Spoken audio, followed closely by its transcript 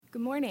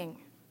Good morning.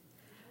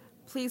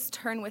 Please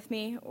turn with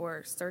me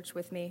or search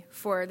with me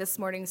for this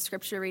morning's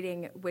scripture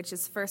reading, which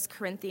is 1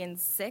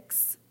 Corinthians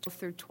 6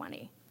 through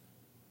 20.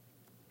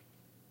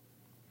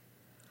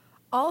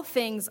 All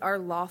things are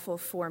lawful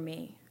for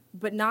me,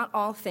 but not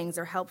all things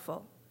are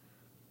helpful.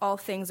 All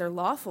things are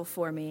lawful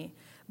for me,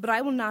 but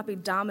I will not be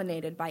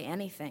dominated by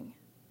anything.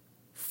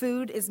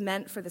 Food is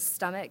meant for the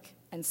stomach,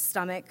 and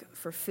stomach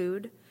for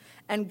food,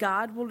 and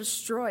God will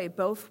destroy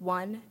both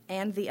one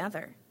and the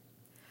other.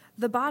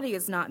 The body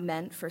is not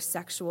meant for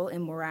sexual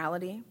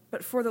immorality,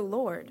 but for the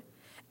Lord,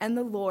 and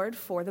the Lord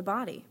for the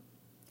body.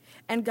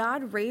 And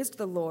God raised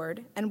the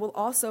Lord, and will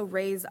also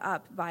raise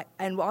us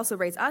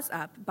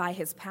up by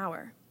his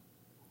power.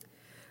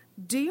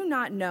 Do you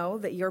not know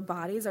that your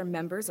bodies are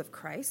members of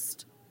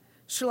Christ?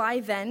 Shall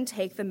I then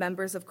take the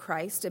members of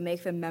Christ and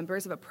make them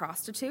members of a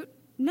prostitute?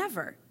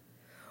 Never.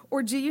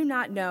 Or do you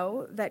not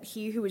know that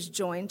he who is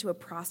joined to a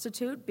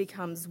prostitute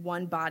becomes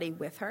one body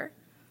with her?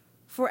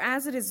 For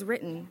as it is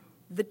written,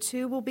 the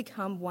two will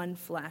become one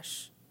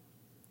flesh.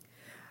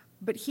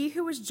 But he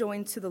who is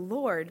joined to the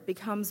Lord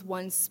becomes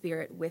one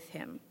spirit with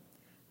him.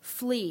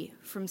 Flee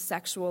from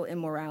sexual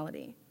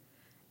immorality.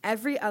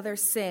 Every other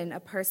sin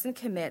a person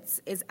commits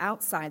is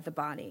outside the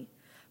body,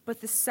 but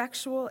the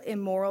sexual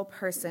immoral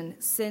person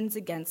sins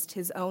against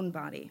his own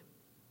body.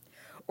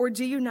 Or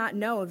do you not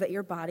know that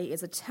your body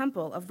is a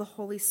temple of the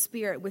Holy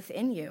Spirit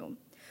within you,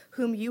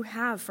 whom you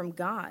have from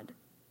God?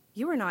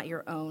 You are not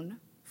your own,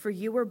 for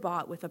you were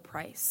bought with a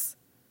price.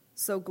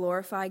 So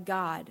glorify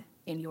God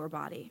in your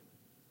body.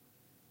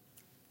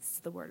 This is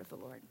the word of the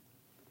Lord.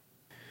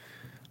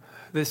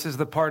 This is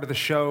the part of the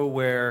show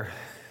where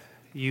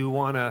you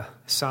want to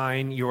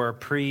sign your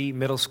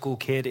pre-middle school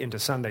kid into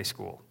Sunday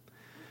school.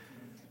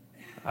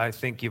 I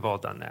think you've all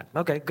done that.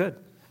 Okay, good.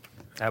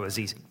 That was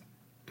easy.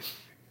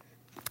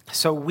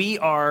 So we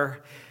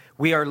are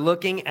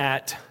looking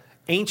at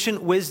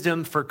ancient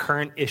wisdom for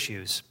current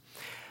issues,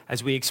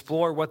 as we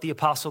explore what the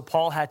Apostle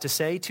Paul had to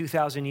say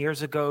 2,000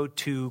 years ago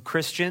to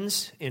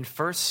Christians in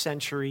first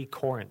century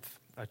Corinth,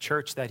 a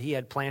church that he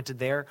had planted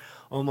there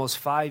almost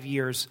 5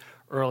 years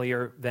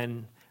earlier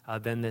than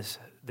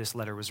this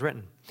letter was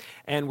written.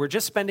 And we're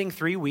just spending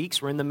 3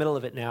 weeks, we're in the middle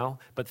of it now,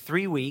 but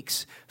 3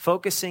 weeks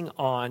focusing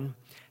on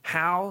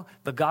how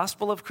the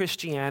gospel of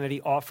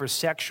Christianity offers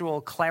sexual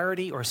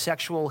clarity or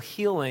sexual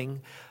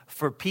healing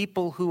for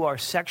people who are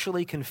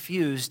sexually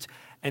confused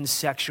and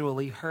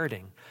sexually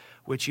hurting,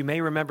 which you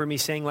may remember me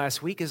saying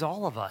last week is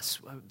all of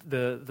us.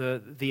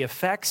 The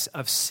effects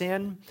of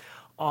sin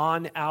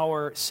on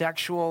our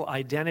sexual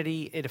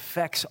identity, it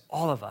affects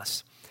all of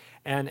us.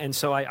 And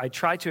so I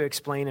tried to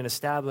explain and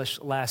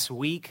establish last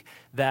week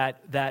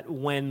that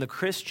when the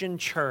Christian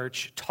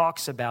church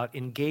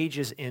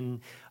engages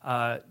in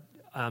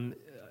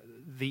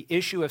the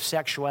issue of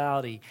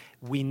sexuality,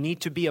 we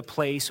need to be a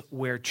place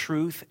where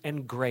truth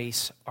and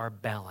grace are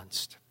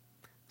balanced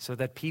so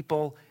that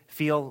people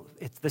feel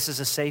this is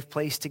a safe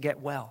place to get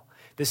well.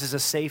 This is a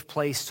safe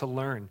place to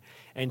learn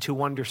and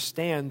to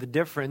understand the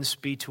difference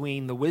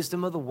between the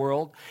wisdom of the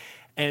world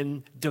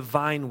and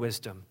divine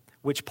wisdom,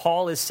 which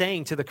Paul is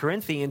saying to the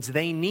Corinthians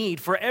they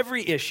need for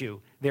every issue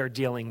they're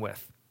dealing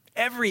with.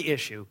 Every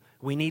issue,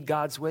 we need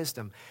God's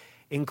wisdom,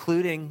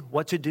 including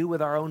what to do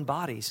with our own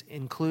bodies,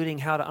 including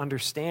how to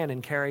understand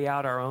and carry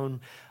out our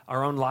own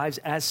lives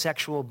as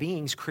sexual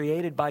beings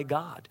created by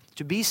God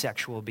to be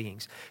sexual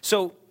beings.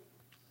 So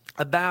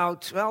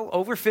about,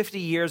 over 50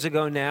 years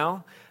ago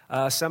now,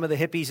 some of the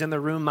hippies in the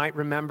room might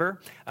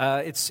remember,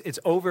 it's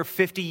over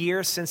 50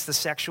 years since the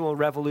sexual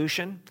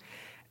revolution.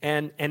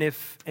 And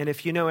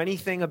if you know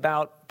anything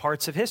about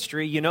parts of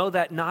history, you know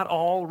that not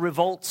all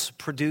revolts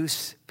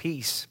produce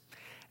peace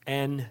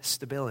and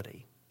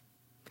stability.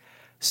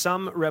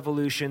 Some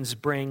revolutions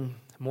bring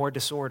more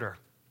disorder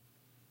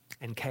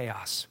and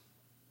chaos.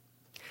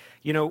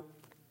 You know,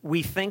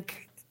 we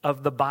think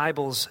of the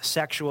Bible's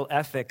sexual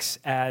ethics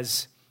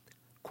as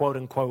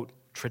quote-unquote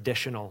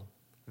traditional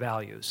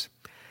values.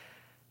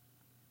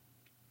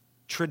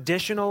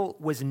 Traditional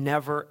was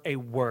never a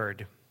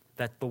word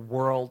that the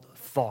world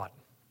thought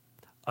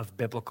of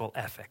biblical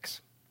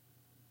ethics.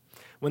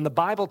 When the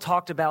Bible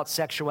talked about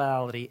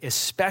sexuality,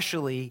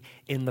 especially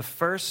in the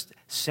first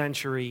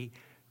century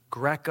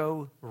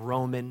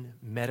Greco-Roman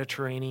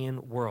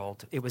Mediterranean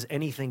world, it was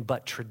anything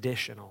but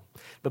traditional.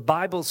 The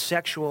Bible's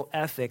sexual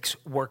ethics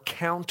were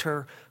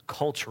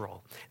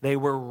counter-cultural. They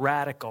were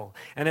radical.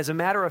 And as a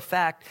matter of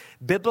fact,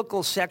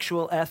 biblical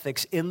sexual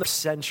ethics in the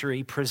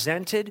century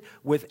presented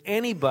with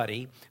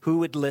anybody who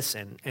would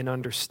listen and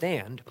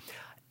understand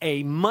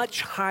a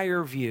much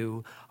higher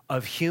view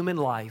of human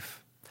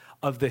life,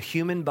 of the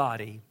human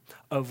body,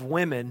 of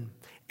women,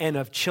 and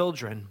of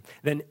children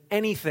than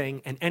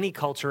anything and any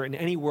culture and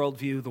any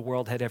worldview the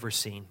world had ever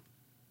seen.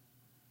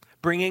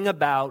 Bringing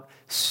about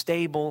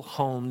stable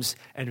homes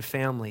and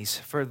families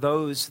for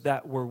those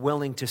that were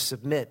willing to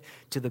submit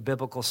to the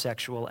biblical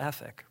sexual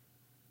ethic.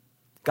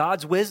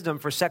 God's wisdom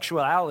for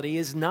sexuality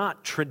is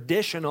not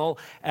traditional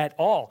at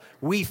all.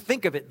 We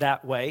think of it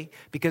that way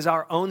because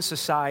our own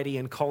society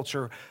and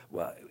culture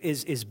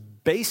is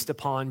based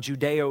upon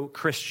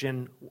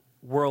Judeo-Christian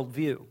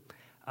worldview.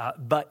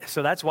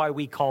 So that's why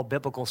we call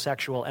biblical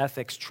sexual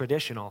ethics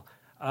traditional.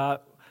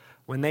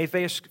 When they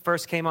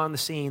first came on the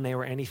scene, they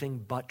were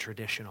anything but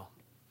traditional.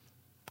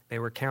 They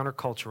were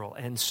countercultural.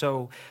 And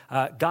so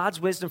God's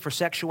wisdom for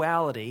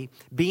sexuality,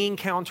 being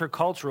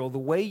countercultural, the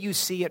way you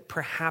see it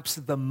perhaps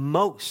the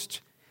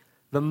most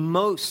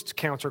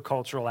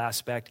countercultural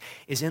aspect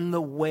is in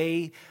the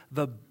way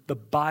the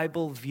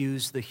Bible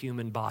views the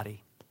human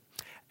body.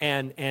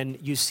 And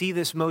you see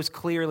this most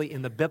clearly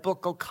in the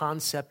biblical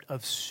concept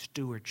of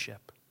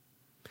stewardship.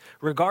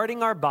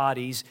 Regarding our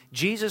bodies,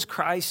 Jesus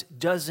Christ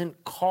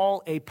doesn't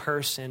call a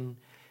person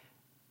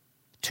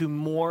to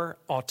more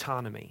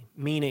autonomy,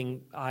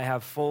 meaning I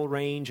have full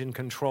range and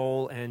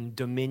control and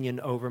dominion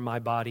over my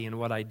body and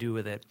what I do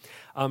with it.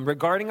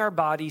 Regarding our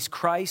bodies,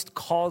 Christ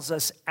calls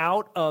us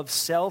out of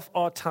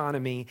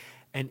self-autonomy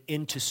and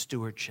into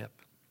stewardship.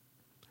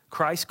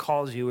 Christ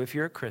calls you, if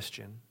you're a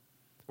Christian,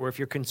 or if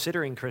you're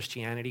considering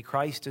Christianity,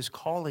 Christ is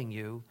calling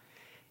you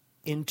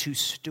into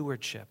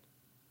stewardship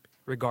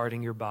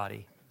regarding your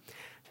body.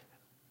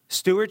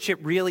 Stewardship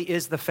really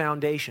is the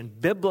foundation.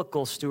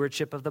 Biblical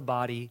stewardship of the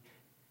body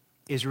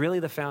is really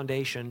the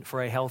foundation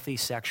for a healthy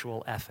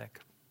sexual ethic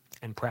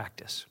and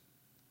practice.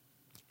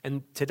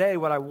 And today,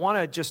 what I want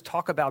to just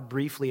talk about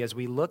briefly as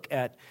we look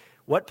at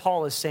what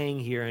Paul is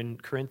saying here in 1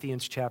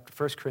 Corinthians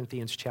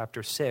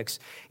chapter 6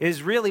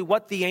 is really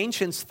what the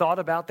ancients thought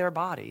about their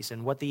bodies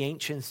and what the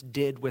ancients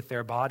did with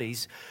their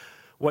bodies,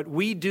 what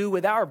we do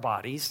with our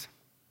bodies,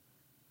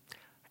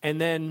 and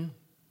then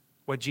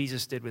what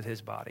Jesus did with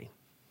his body.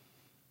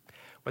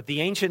 What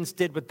the ancients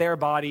did with their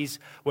bodies,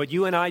 what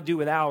you and I do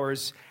with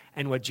ours,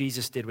 and what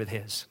Jesus did with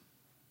his.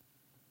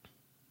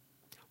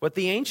 What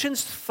the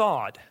ancients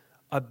thought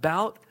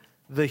about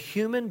the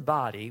human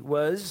body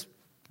was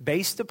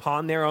based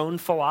upon their own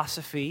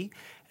philosophy,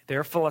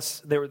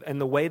 and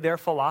the way their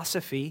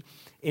philosophy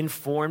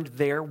informed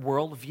their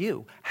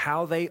worldview,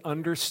 how they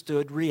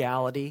understood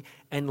reality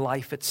and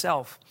life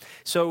itself.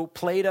 So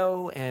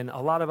Plato and a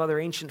lot of other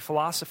ancient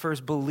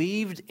philosophers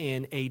believed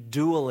in a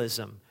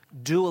dualism.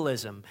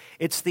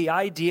 It's the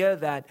idea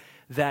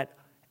that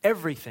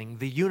everything,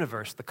 the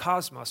universe, the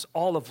cosmos,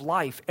 all of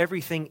life,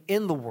 everything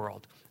in the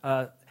world,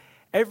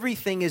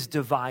 everything is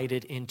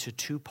divided into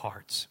two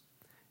parts.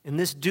 And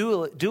this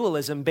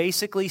dualism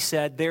basically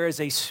said there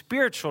is a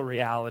spiritual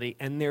reality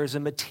and there's a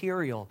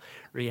material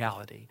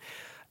reality.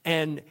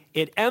 And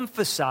it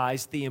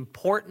emphasized the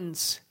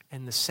importance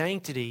and the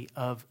sanctity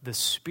of the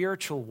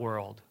spiritual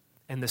world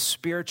and the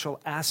spiritual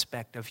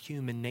aspect of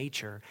human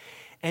nature.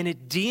 And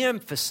it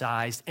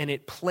de-emphasized and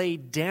it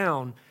played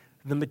down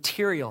the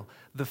material,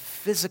 the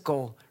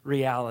physical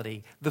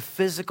reality, the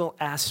physical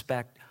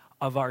aspect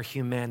of our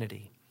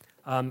humanity.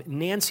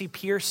 Nancy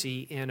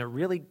Pearcey, in a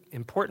really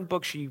important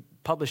book she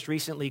published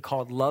recently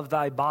called Love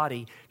Thy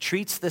Body,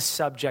 treats this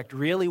subject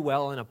really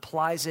well and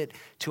applies it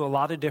to a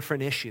lot of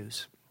different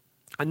issues.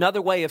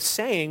 Another way of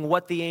saying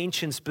what the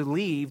ancients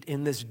believed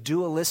in this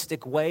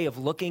dualistic way of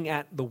looking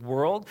at the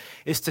world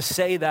is to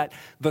say that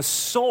the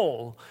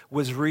soul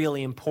was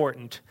really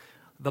important,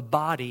 the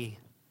body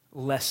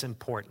less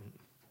important.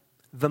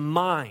 The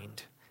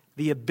mind,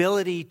 the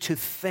ability to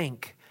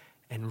think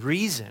and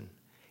reason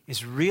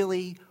is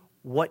really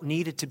what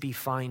needed to be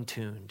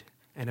fine-tuned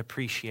and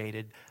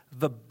appreciated.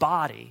 The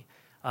body,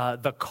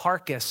 the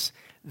carcass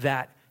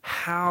that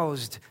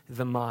housed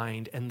the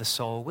mind and the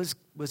soul was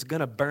going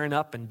to burn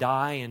up and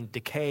die and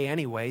decay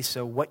anyway,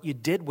 so what you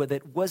did with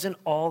it wasn't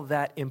all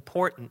that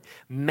important.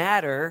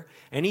 Matter,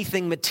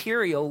 anything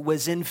material,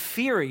 was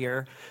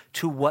inferior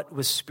to what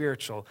was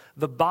spiritual.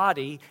 The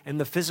body and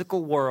the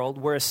physical world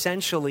were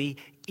essentially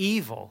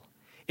evil.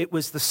 It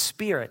was the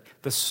spirit,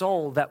 the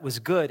soul that was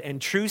good.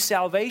 And true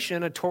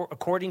salvation,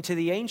 according to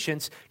the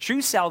ancients,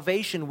 true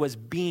salvation was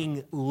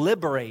being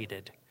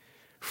liberated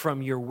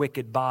from your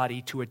wicked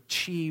body to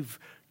achieve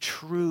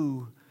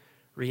true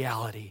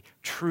reality,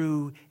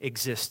 true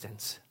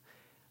existence.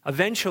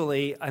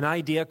 Eventually, an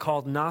idea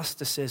called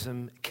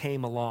Gnosticism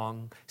came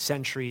along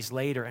centuries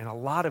later, and a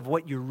lot of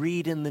what you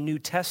read in the New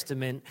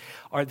Testament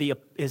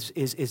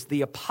is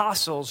the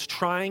apostles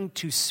trying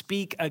to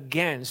speak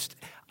against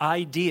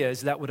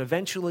ideas that would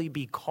eventually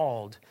be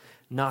called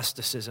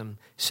Gnosticism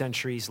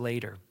centuries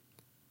later.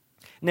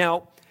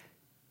 Now,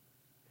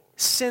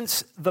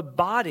 since the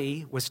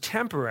body was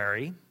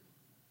temporary,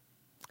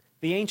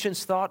 the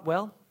ancients thought,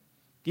 well,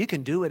 you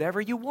can do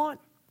whatever you want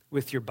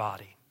with your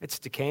body. It's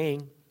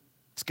decaying.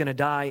 It's going to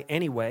die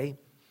anyway.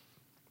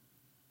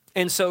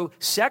 And so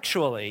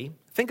sexually,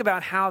 think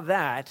about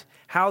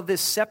how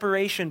this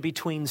separation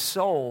between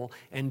soul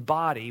and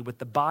body, with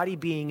the body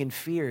being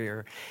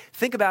inferior,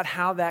 think about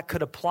how that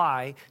could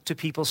apply to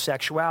people's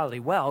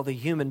sexuality. Well, the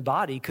human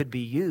body could be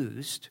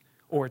used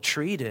or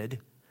treated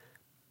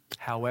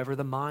however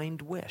the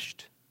mind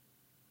wished.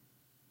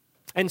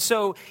 And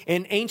so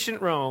in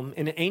ancient Rome,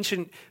 in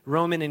ancient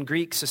Roman and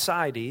Greek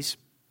societies,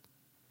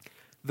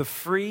 the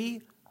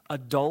free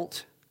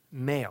adult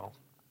male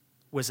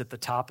was at the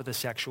top of the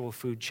sexual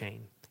food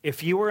chain.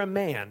 If you were a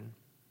man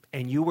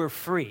and you were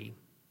free,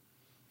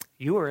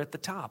 you were at the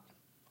top,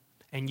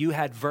 and you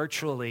had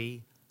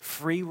virtually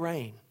free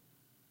reign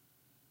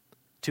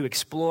to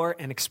explore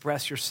and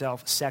express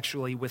yourself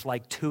sexually, with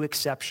like 2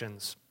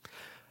 exceptions.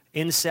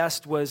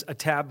 Incest was a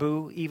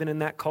taboo even in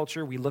that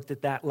culture. We looked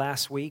at that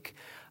last week.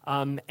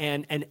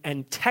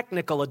 And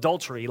technical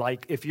adultery,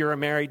 like if you're a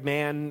married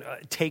man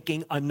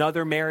taking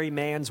another married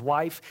man's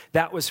wife,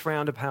 that was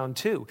frowned upon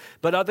too.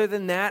 But other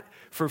than that,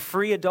 for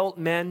free adult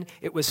men,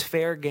 it was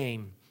fair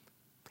game.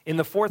 In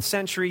the 4th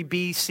century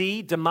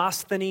BC,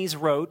 Demosthenes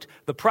wrote,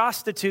 "The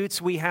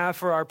prostitutes we have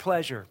for our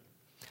pleasure,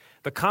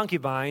 the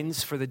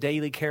concubines for the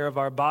daily care of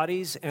our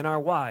bodies and our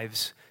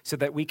wives, so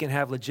that we can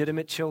have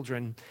legitimate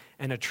children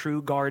and a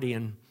true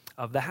guardian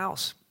of the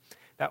house."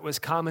 That was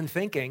common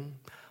thinking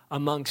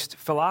amongst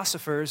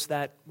philosophers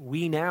that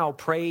we now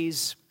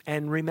praise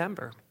and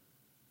remember.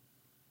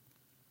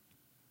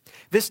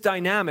 This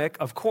dynamic,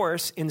 of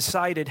course,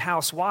 incited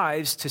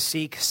housewives to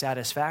seek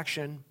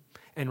satisfaction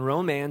and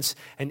romance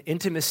and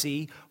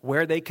intimacy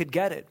where they could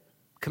get it,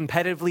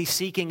 competitively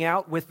seeking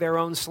out with their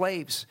own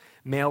slaves,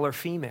 male or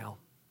female.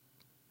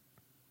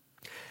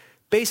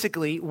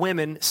 Basically,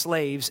 women,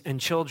 slaves, and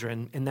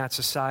children in that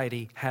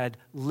society had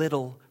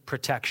little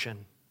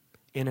protection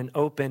in an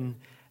open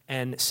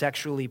and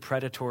sexually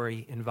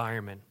predatory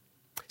environment.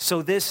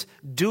 So this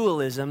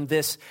dualism,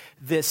 this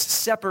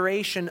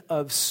separation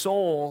of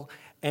soul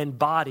and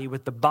body,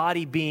 with the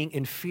body being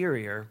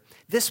inferior,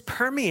 this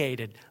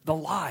permeated the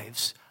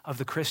lives of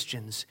the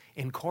Christians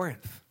in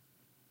Corinth.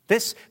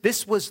 This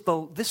was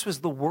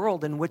the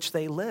world in which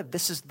they lived.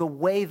 This is the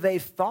way they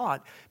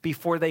thought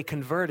before they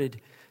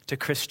converted to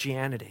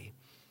Christianity.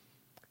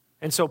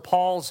 And so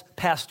Paul's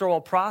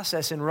pastoral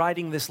process in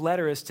writing this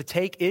letter is to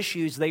take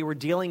issues they were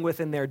dealing with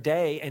in their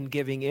day and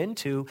giving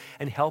into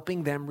and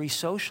helping them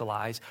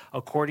re-socialize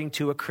according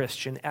to a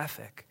Christian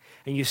ethic.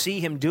 And you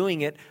see him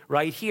doing it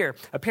right here.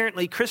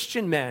 Apparently,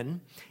 Christian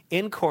men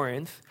in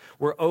Corinth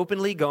were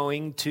openly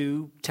going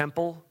to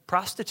temple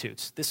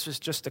prostitutes. This was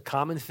just a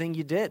common thing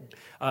you did.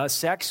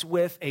 Sex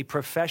with a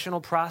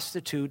professional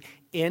prostitute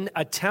in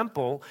a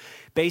temple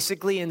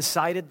basically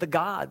incited the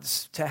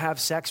gods to have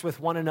sex with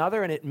one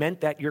another, and it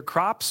meant that your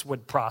crops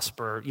would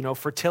prosper. You know,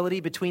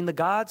 fertility between the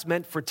gods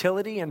meant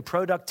fertility and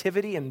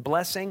productivity and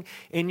blessing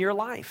in your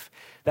life.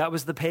 That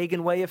was the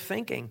pagan way of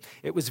thinking.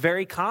 It was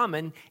very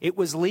common, it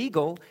was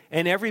legal,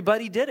 and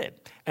everybody did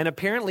it. And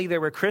apparently there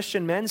were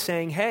Christian men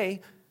saying,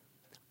 hey,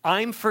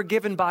 I'm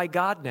forgiven by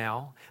God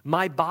now.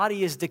 My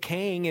body is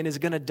decaying and is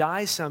going to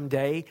die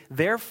someday.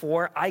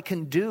 Therefore, I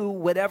can do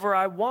whatever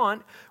I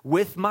want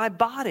with my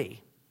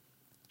body.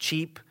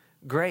 Cheap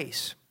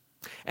grace.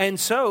 And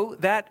so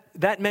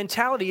that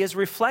mentality is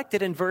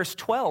reflected in verse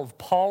 12.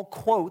 Paul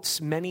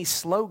quotes many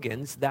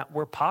slogans that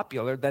were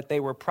popular, that they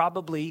were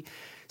probably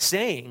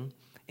saying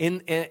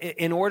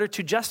in order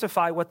to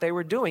justify what they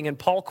were doing. And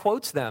Paul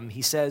quotes them.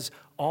 He says,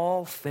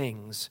 "All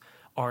things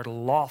are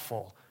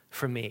lawful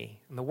for me."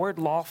 And the word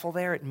lawful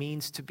there, it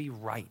means to be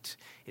right.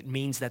 It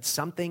means that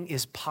something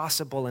is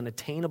possible and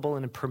attainable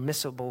and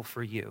permissible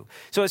for you.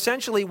 So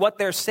essentially what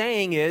they're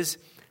saying is,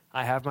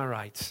 I have my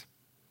rights.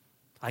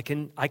 I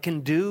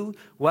can do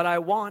what I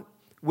want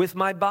with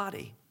my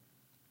body.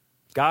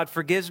 God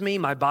forgives me.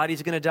 My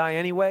body's going to die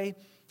anyway.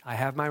 I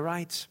have my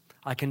rights.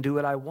 I can do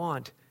what I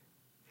want.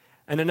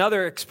 And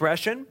another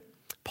expression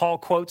Paul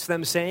quotes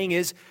them saying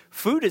is,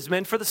 food is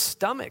meant for the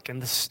stomach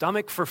and the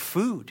stomach for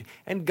food,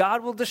 and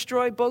God will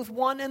destroy both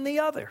one and the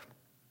other.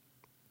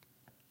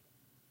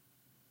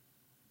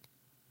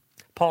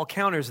 Paul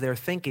counters their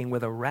thinking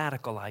with a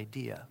radical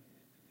idea.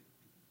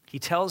 He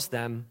tells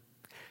them,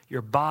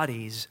 your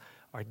bodies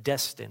are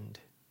destined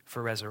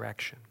for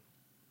resurrection.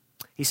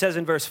 He says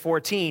in verse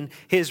 14,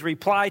 his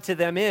reply to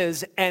them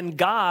is, and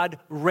God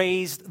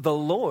raised the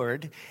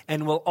Lord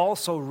and will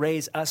also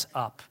raise us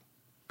up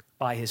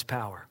by his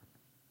power.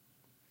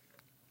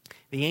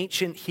 The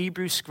ancient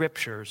Hebrew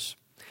scriptures,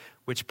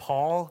 which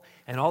Paul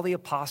and all the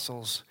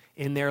apostles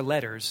in their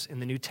letters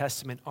in the New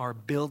Testament are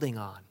building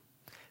on,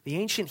 the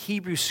ancient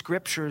Hebrew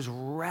scriptures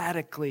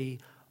radically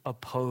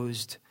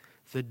opposed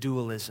the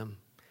dualism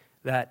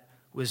that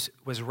was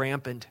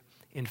rampant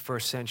in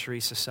first century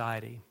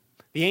society.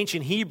 The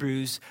ancient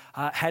Hebrews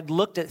had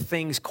looked at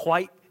things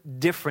quite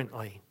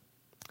differently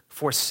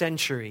for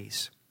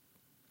centuries.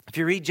 If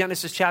you read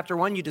Genesis chapter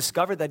 1, you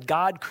discover that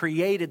God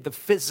created the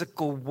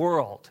physical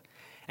world.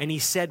 And he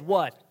said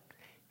what?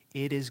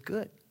 It is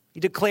good. He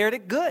declared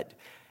it good.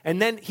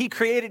 And then he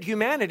created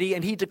humanity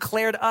and he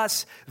declared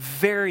us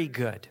very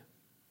good.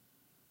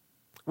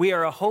 We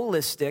are a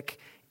holistic,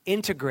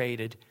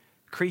 integrated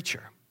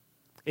creature.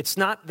 It's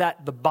not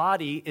that the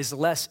body is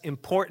less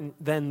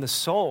important than the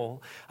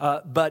soul,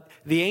 but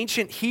the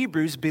ancient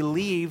Hebrews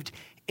believed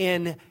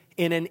in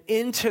an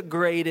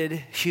integrated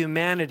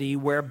humanity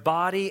where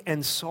body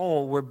and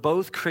soul were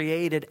both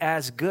created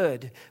as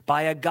good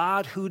by a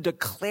God who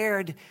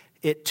declared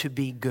it to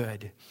be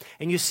good.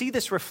 And you see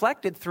this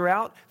reflected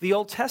throughout the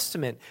Old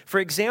Testament. For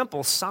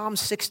example, Psalm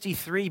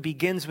 63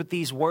 begins with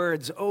these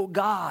words, "O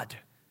God,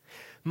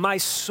 my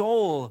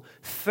soul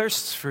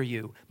thirsts for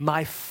you,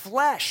 my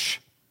flesh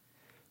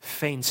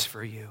faints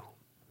for you."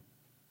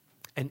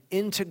 an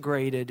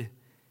integrated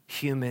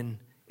human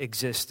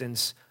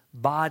existence,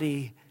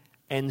 body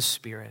and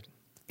spirit.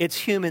 It's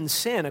human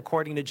sin,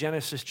 according to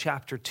Genesis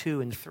chapter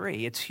 2 and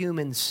 3. It's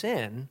human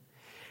sin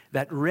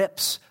that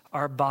rips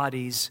our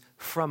bodies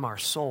from our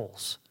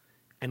souls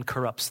and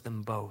corrupts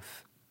them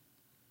both.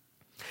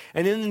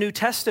 And in the New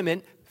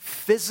Testament,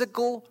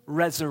 physical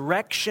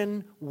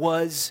resurrection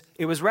was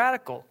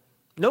radical.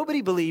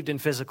 Nobody believed in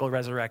physical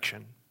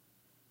resurrection.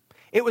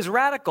 It was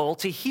radical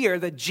to hear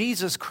that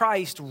Jesus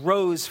Christ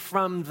rose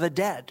from the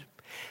dead,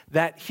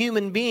 that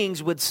human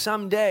beings would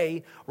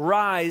someday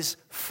rise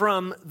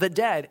from the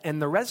dead.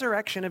 And the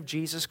resurrection of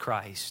Jesus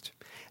Christ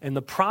and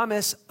the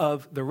promise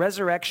of the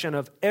resurrection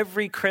of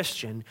every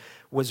Christian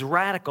was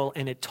radical,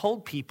 and it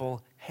told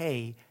people,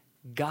 hey,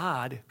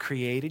 God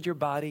created your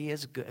body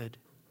as good.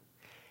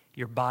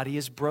 Your body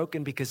is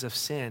broken because of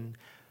sin,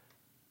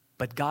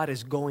 but God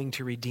is going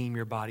to redeem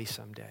your body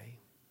someday.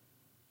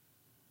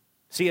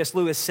 C.S.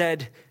 Lewis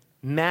said,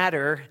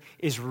 matter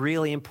is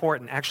really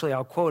important. Actually,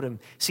 I'll quote him.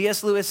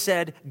 C.S. Lewis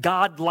said,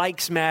 God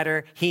likes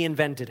matter, he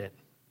invented it.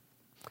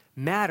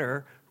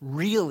 Matter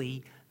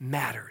really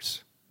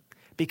matters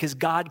because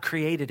God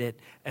created it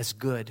as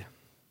good.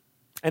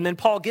 And then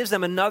Paul gives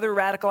them another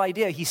radical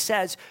idea. He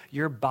says,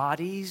 your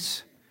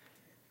bodies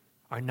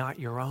are not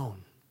your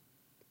own.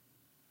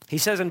 He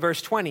says in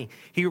verse 20,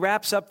 he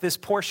wraps up this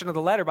portion of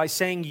the letter by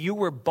saying, you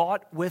were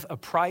bought with a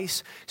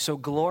price, so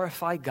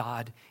glorify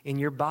God in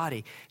your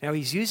body. Now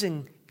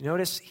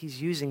notice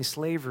he's using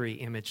slavery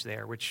image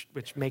there, which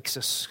makes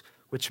us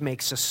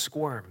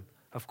squirm,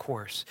 of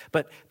course.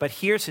 But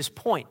here's his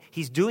point.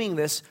 He's doing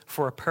this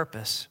for a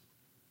purpose.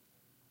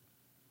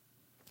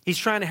 He's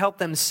trying to help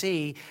them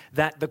see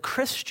that the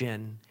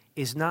Christian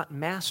is not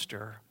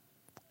master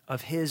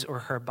of his or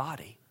her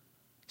body.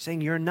 He's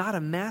saying you're not a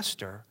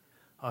master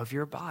of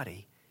your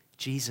body.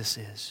 Jesus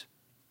is.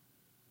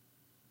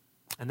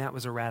 And that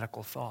was a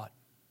radical thought.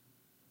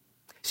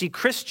 See,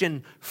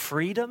 Christian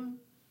freedom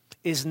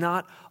is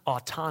not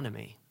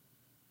autonomy.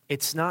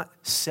 It's not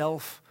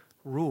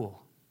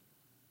self-rule.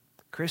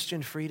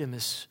 Christian freedom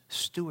is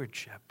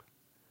stewardship.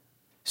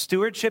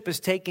 Stewardship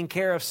is taking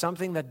care of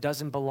something that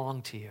doesn't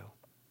belong to you.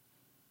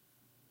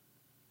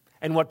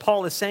 And what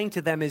Paul is saying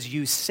to them is,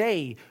 you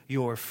say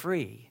you're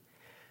free.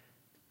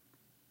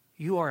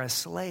 You are a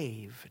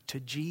slave to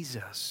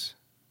Jesus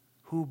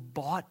who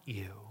bought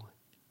you,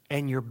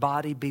 and your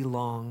body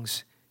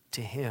belongs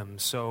to him.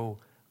 So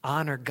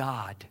honor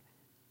God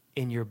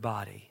in your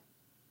body,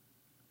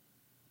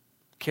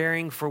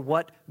 caring for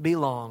what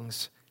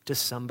belongs to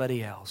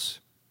somebody else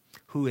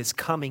who is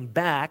coming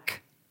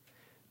back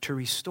to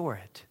restore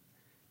it,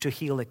 to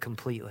heal it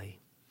completely.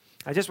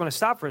 I just want to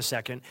stop for a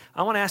second.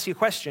 I want to ask you a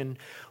question.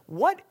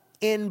 What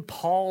in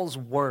Paul's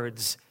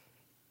words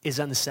is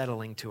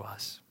unsettling to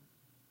us?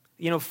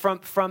 You know,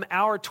 from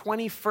our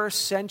 21st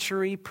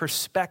century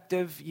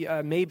perspective,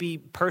 maybe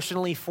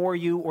personally for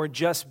you or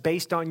just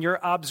based on your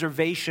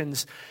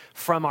observations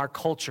from our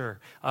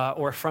culture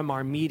or from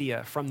our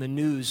media, from the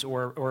news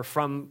or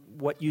from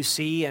what you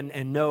see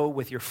and know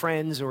with your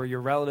friends or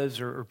your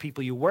relatives or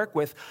people you work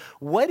with,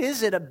 what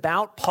is it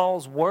about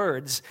Paul's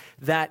words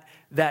that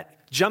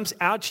jumps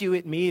out to you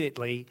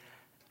immediately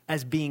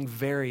as being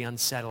very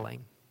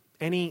unsettling?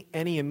 Any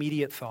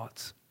immediate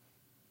thoughts?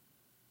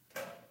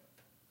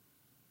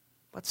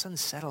 What's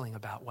unsettling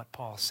about what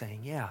Paul's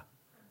saying? Yeah.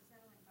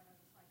 Unsettling, but I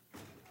was like,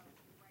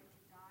 the right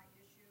to die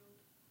issue,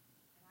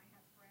 and I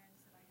have friends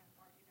that I have, it's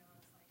like,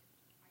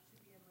 I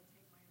should be able to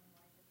take my own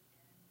life at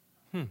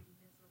the end, be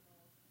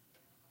miserable, it's not my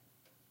choice,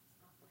 it's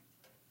not my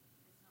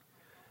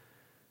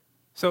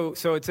fault.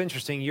 So it's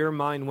interesting. Your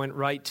mind went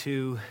right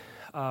to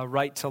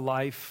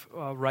life,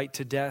 right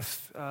to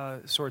death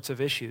sorts of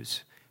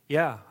issues.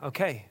 Yeah.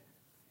 Okay.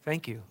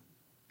 Thank you.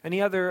 Any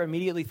other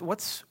immediately?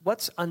 What's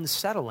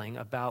unsettling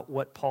about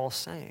what Paul's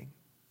saying?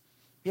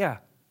 Yeah.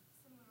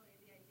 Similarly,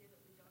 the idea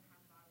that we don't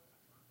have bodily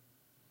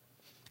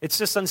autonomy. It's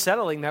just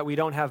unsettling that we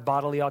don't have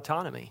bodily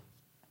autonomy.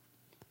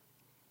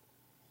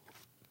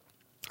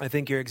 I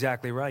think you're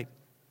exactly right.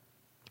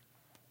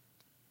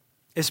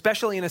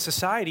 Especially in a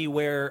society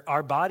where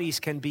our bodies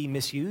can be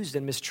misused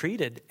and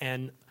mistreated,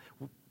 and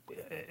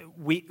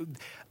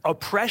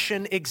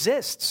oppression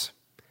exists.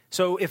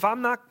 So if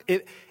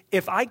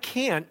I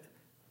can't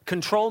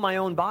control my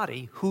own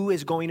body, who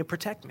is going to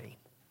protect me?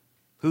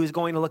 Who is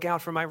going to look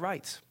out for my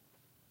rights?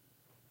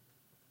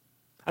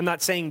 I'm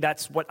not saying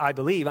that's what I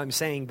believe. I'm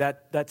saying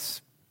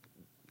that's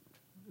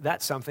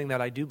something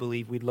that I do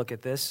believe. We'd look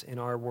at this in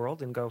our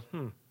world and go,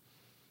 am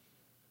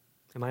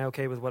I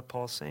okay with what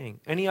Paul's saying?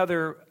 Any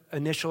other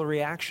initial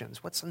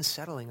reactions? What's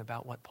unsettling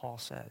about what Paul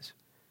says?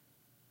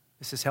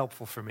 This is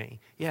helpful for me.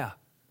 Yeah.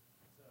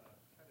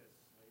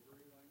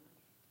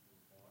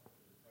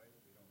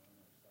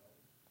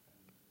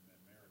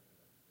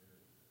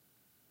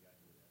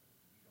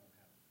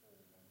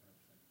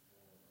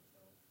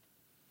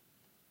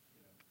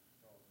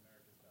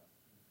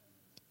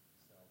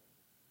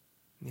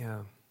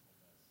 Yeah.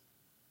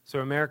 So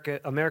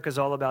America's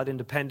all about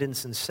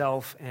independence and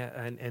self,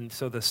 and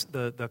so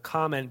the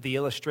comment, the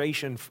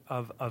illustration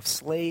of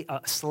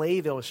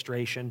slave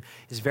illustration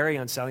is very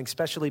unsettling,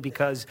 especially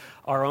because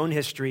our own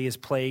history is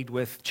plagued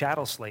with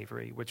chattel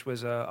slavery, which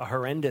was a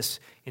horrendous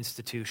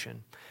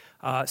institution.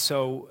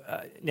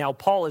 Now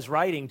Paul is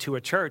writing to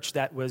a church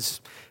that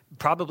was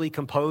probably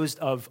composed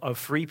of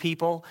free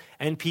people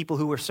and people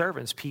who were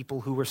servants, people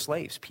who were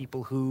slaves,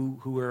 people who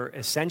were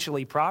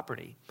essentially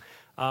property.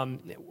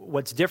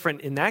 What's different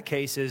in that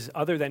case is,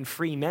 other than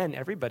free men,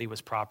 everybody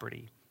was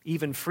property.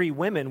 Even free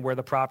women were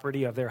the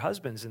property of their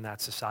husbands in that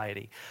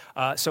society.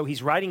 So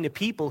he's writing to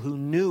people who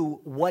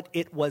knew what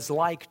it was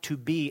like to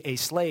be a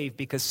slave,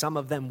 because some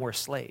of them were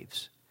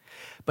slaves.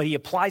 But he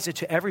applies it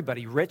to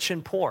everybody, rich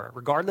and poor,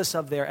 regardless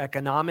of their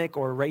economic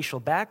or racial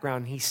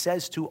background. He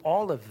says to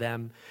all of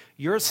them,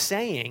 you're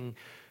saying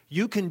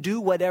you can do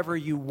whatever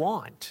you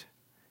want.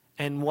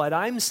 And what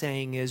I'm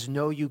saying is,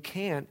 no, you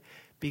can't,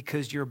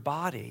 because your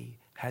body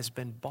has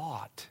been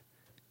bought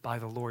by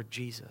the Lord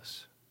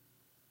Jesus.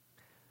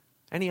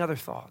 Any other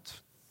thoughts?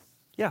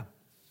 Yeah.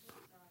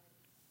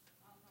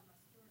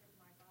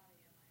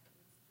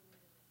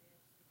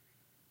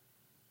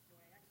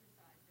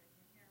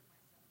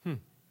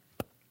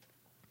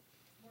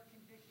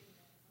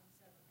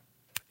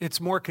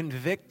 It's more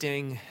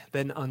convicting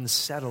than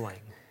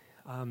unsettling.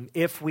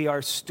 If we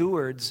are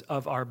stewards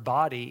of our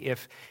body,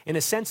 if, in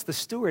a sense, the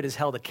steward is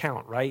held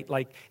account, right?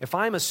 Like, if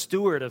I'm a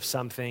steward of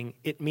something,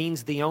 it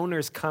means the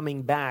owner's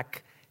coming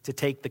back to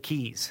take the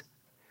keys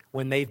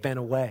when they've been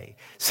away.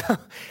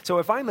 So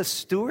if I'm a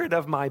steward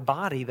of my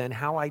body, then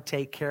how I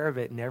take care of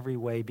it in every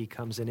way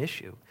becomes an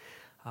issue.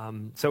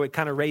 So it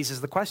kind of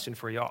raises the question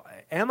for you: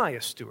 am I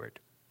a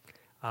steward?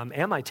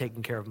 Am I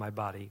taking care of my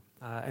body?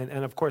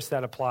 And of course,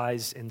 that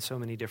applies in so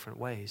many different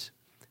ways.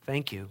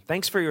 Thank you.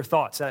 Thanks for your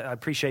thoughts. I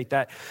appreciate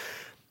that.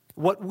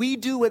 What we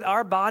do with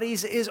our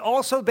bodies is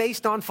also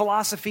based on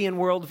philosophy and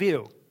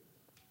worldview.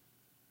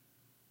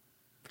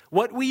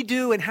 What we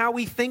do and how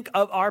we think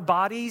of our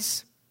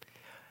bodies,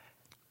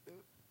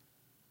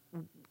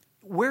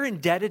 we're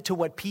indebted to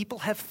what people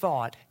have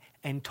thought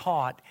and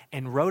taught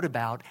and wrote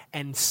about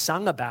and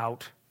sung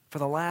about for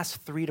the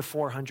last 300 to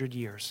 400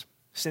 years.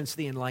 Since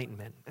the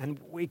Enlightenment. And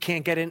we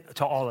can't get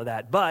into all of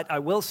that. But I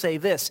will say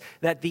this,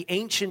 that the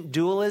ancient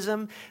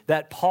dualism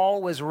that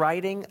Paul was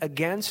writing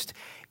against,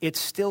 it's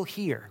still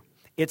here.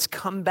 It's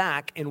come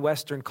back in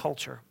Western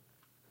culture.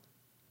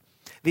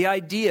 The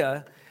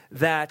idea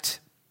that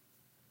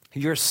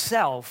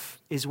yourself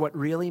is what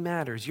really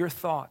matters, your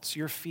thoughts,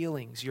 your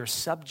feelings, your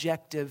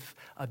subjective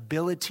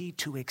ability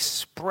to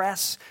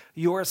express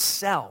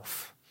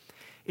yourself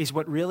is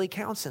what really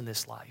counts in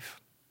this life.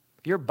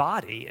 Your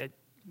body,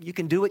 you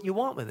can do what you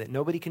want with it.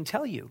 Nobody can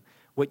tell you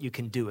what you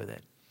can do with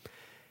it,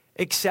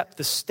 except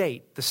the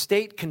state. The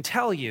state can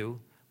tell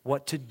you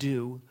what to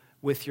do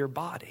with your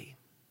body.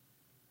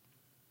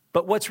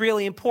 But what's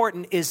really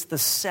important is the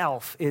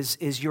self,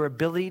 is your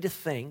ability to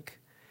think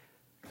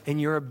and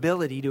your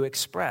ability to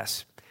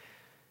express.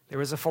 There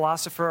was a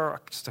philosopher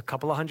just a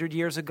few hundred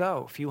years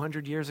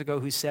ago,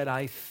 who said,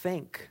 I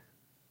think,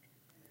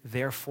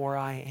 therefore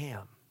I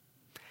am.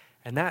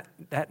 And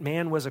that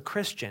man was a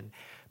Christian.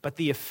 But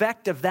the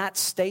effect of that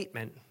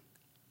statement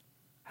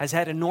has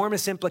had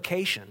enormous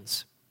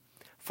implications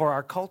for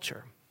our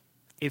culture.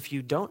 If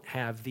you don't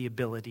have the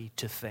ability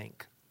to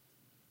think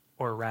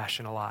or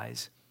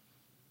rationalize,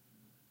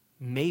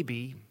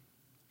 maybe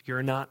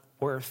you're not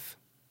worth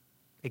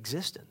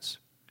existence,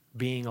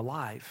 being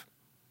alive.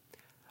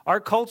 Our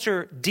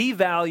culture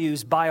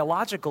devalues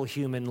biological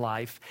human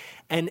life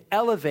and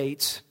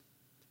elevates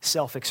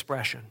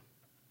self-expression.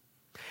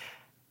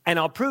 And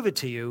I'll prove it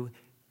to you.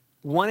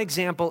 One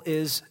example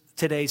is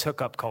today's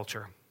hookup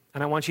culture,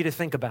 and I want you to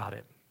think about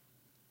it.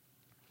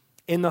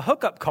 In the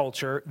hookup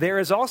culture, there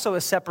is also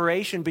a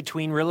separation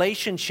between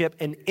relationship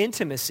and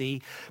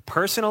intimacy,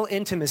 personal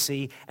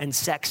intimacy, and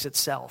sex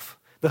itself.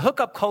 The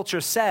hookup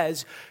culture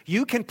says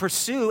you can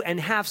pursue and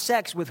have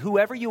sex with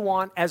whoever you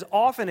want as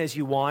often as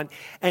you want,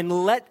 and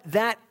let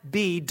that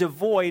be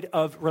devoid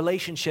of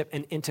relationship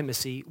and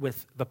intimacy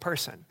with the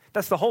person.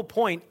 That's the whole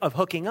point of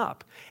hooking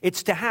up.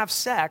 It's to have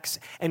sex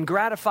and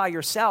gratify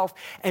yourself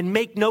and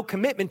make no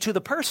commitment to the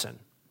person.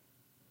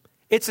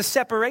 It's a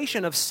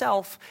separation of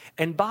self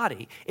and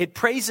body. It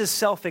praises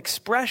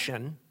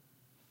self-expression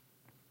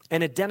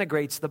and it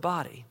denigrates the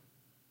body.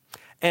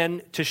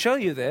 And to show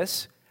you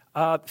this,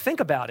 think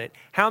about it.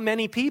 How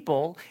many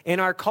people in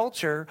our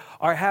culture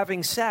are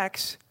having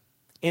sex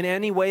in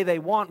any way they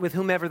want with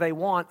whomever they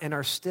want and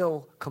are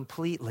still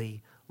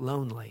completely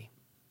lonely?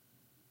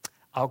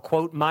 I'll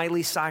quote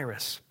Miley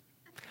Cyrus,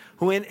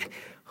 who in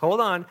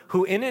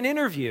an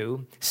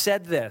interview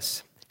said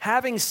this: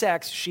 having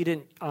sex, she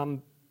didn't,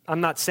 I'm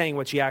not saying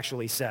what she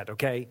actually said,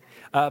 okay?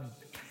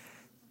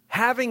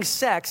 Having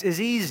sex is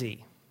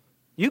easy.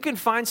 You can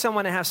find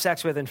someone to have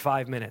sex with in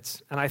 5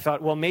 minutes. And I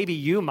thought, well, maybe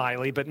you,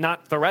 Miley, but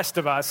not the rest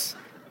of us.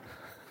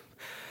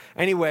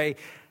 Anyway,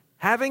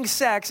 Having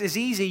sex is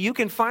easy. You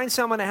can find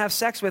someone to have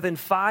sex with in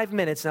 5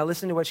 minutes. Now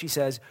listen to what she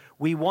says.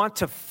 We want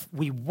to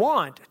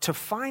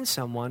find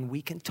someone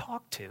we can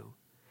talk to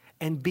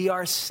and be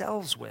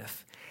ourselves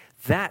with.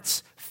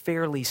 That's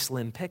fairly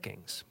slim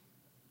pickings.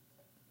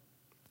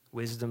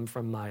 Wisdom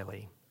from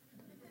Miley.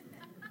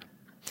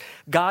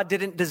 God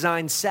didn't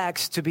design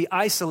sex to be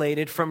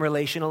isolated from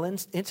relational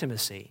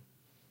intimacy.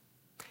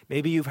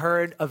 Maybe you've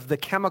heard of the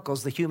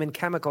chemicals, the human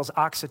chemicals,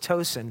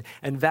 oxytocin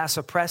and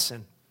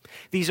vasopressin.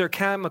 These are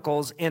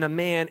chemicals in a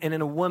man and in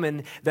a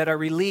woman that are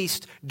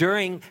released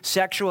during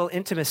sexual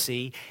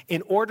intimacy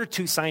in order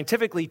to,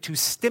 scientifically, to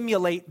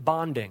stimulate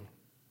bonding.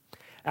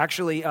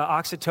 Actually,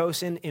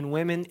 oxytocin in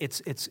women,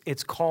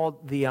 it's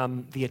called the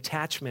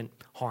attachment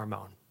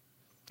hormone.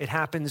 It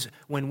happens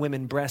when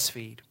women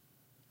breastfeed.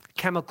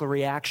 Chemical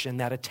reaction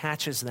that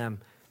attaches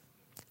them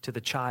to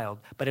the child.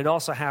 But it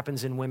also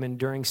happens in women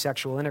during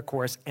sexual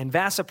intercourse. And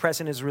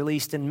vasopressin is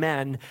released in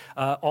men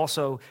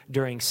also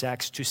during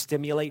sex to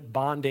stimulate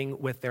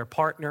bonding with their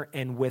partner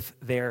and with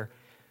their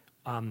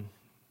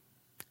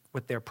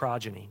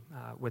progeny,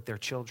 with their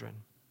children.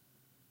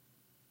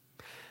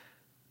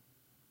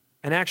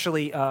 And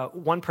actually,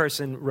 one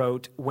person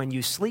wrote, when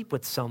you sleep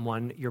with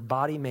someone, your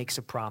body makes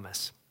a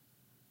promise,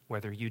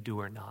 whether you do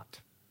or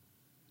not.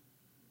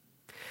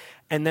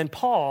 And then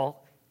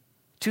Paul,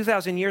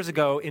 2,000 years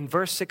ago, in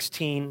verse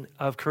 16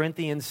 of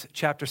Corinthians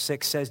chapter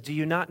 6 says, do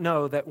you not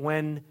know that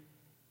when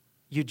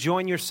you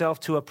join yourself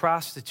to a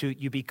prostitute,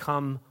 you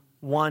become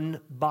one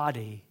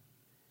body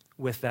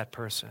with that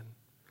person?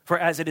 For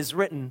as it is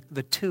written,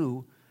 the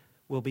two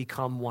will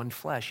become one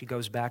flesh. He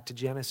goes back to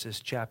Genesis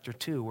chapter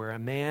 2, where a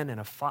man and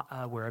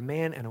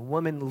a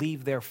woman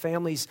leave their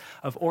families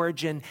of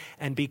origin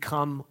and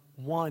become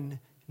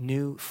one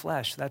new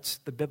flesh. That's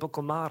the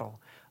biblical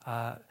model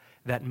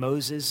that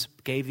Moses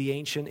gave the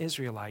ancient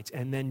Israelites.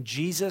 And then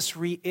Jesus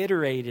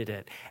reiterated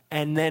it.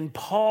 And then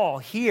Paul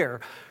here.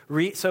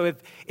 So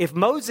if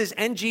Moses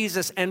and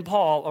Jesus and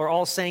Paul are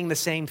all saying the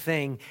same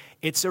thing,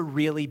 it's a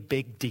really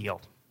big deal.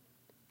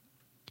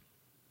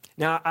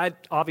 Now,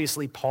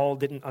 obviously, Paul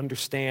didn't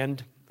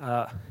understand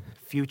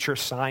future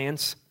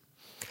science.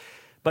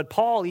 But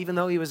Paul, even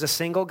though he was a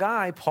single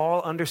guy,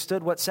 Paul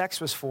understood what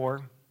sex was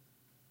for,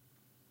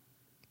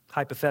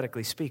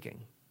 hypothetically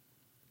speaking.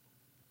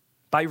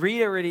 By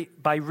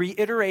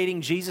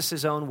reiterating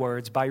Jesus' own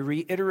words, by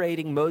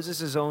reiterating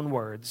Moses' own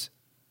words,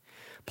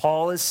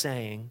 Paul is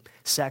saying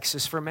sex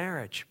is for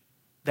marriage.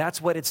 That's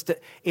what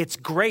it's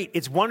great,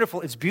 it's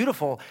wonderful, it's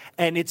beautiful,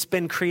 and it's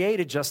been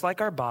created just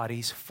like our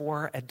bodies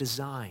for a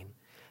design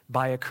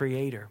by a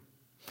creator.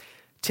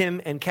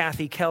 Tim and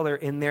Kathy Keller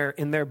in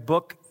their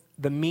book,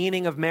 The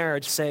Meaning of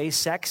Marriage, say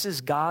sex is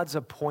God's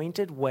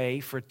appointed way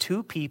for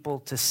two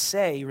people to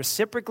say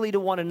reciprocally to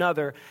one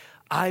another,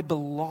 I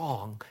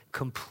belong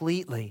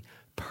completely,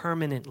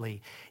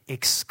 permanently,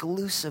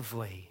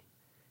 exclusively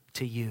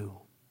to you.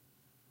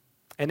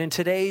 And in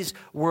today's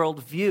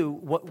worldview,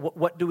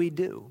 what do we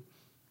do?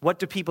 What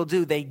do people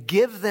do? They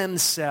give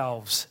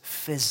themselves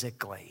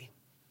physically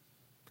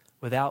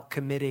without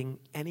committing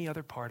any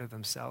other part of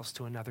themselves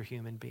to another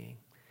human being.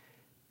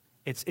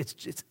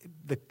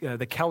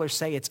 The Kellers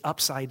say it's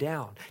upside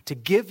down. To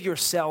give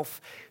yourself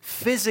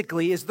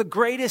physically is the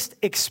greatest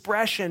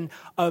expression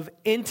of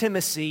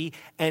intimacy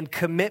and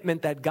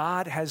commitment that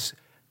God has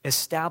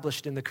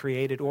established in the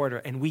created order.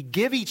 And we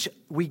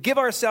give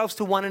ourselves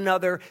to one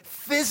another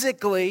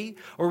physically,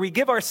 or we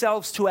give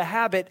ourselves to a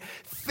habit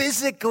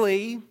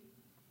physically,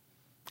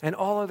 and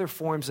all other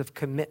forms of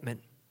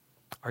commitment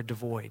are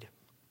devoid.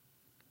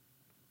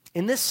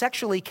 In this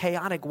sexually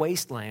chaotic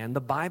wasteland,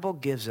 the Bible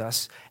gives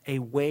us a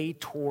way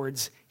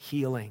towards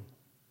healing.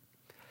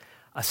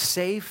 A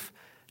safe,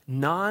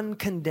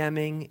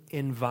 non-condemning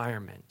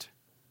environment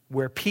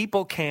where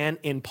people can,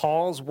 in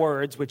Paul's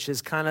words, which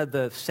is kind of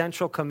the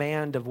central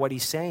command of what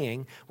he's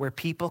saying, where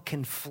people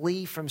can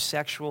flee from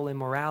sexual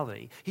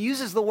immorality. He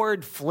uses the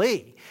word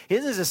flee. He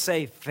doesn't just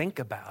say, think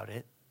about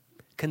it,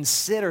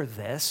 consider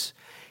this.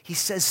 He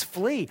says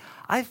flee.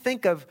 I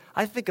think of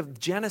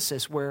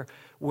Genesis where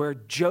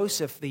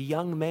Joseph, the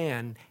young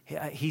man,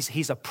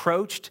 he's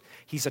approached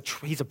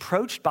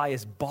by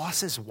his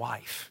boss's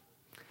wife.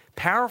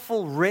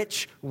 Powerful,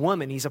 rich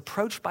woman. He's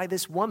approached by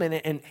this woman,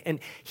 and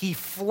he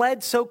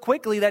fled so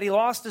quickly that he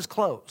lost his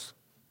clothes.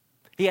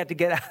 He had to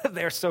get out of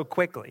there so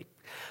quickly.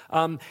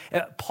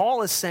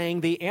 Paul is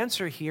saying the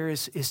answer here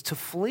is to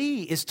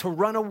flee, is to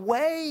run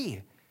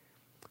away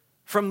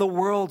from the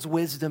world's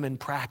wisdom and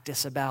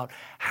practice about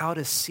how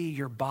to see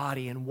your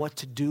body and what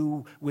to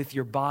do with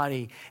your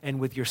body and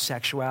with your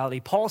sexuality.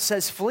 Paul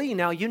says flee.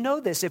 Now, you know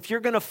this. If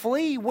you're going to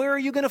flee, where are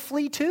you going to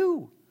flee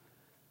to?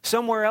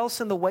 Somewhere else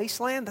in the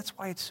wasteland? That's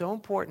why it's so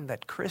important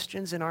that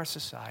Christians in our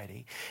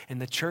society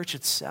and the church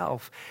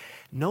itself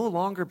no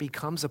longer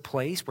becomes a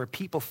place where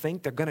people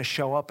think they're going to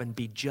show up and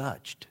be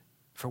judged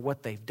for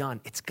what they've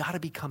done. It's got to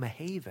become a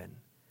haven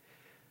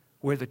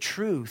where the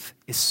truth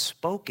is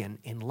spoken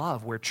in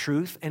love, where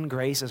truth and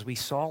grace, as we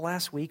saw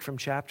last week from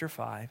chapter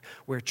 5,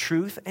 where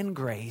truth and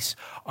grace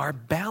are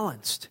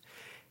balanced.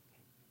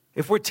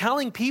 If we're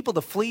telling people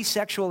to flee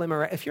sexual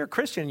immorality, if you're a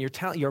Christian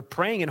and you're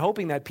praying and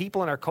hoping that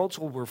people in our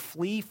culture will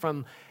flee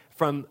from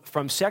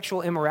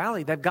sexual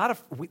immorality, they've got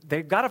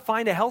to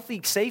find a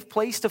healthy, safe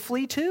place to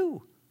flee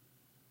to.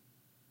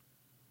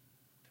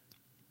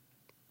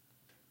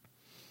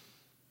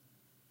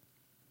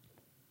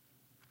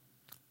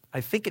 I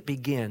think it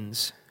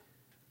begins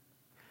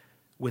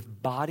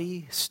with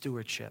body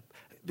stewardship,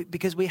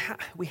 because we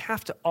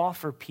have to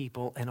offer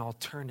people an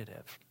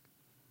alternative.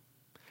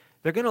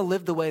 They're going to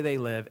live the way they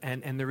live,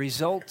 and the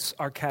results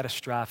are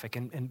catastrophic.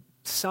 And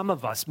some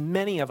of us,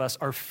 many of us,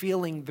 are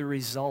feeling the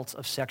results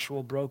of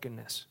sexual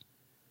brokenness.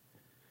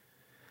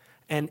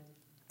 And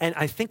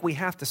I think we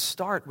have to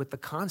start with the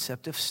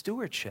concept of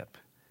stewardship.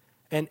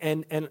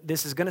 And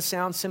this is going to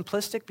sound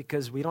simplistic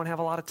because we don't have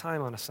a lot of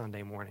time on a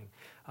Sunday morning.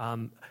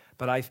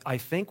 But I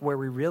think where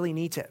we really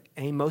need to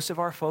aim most of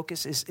our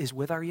focus is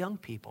with our young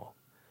people.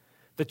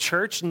 The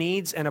church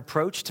needs an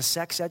approach to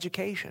sex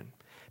education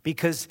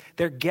because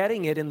they're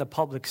getting it in the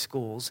public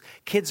schools.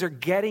 Kids are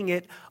getting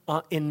it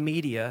in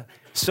media,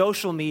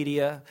 social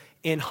media,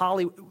 in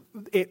Hollywood.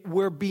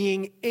 We're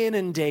being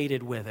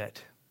inundated with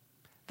it.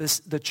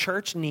 The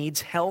church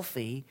needs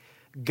healthy,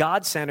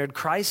 God-centered,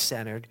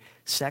 Christ-centered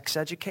sex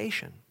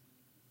education.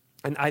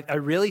 And I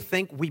really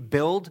think we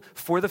build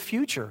for the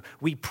future.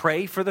 We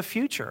pray for the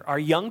future. Our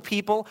young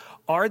people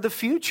are the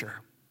future.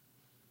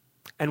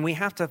 And we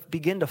have to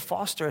begin to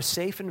foster a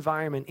safe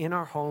environment in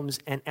our homes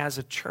and as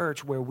a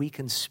church where we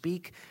can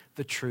speak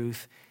the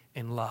truth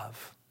in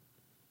love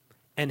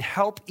and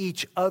help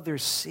each other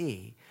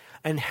see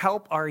and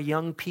help our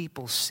young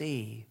people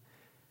see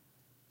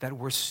that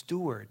we're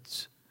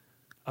stewards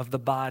of the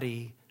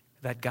body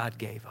that God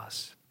gave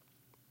us.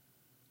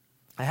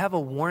 I have a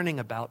warning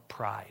about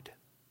pride.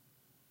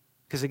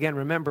 Because again,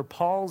 remember,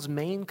 Paul's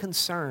main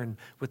concern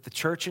with the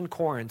church in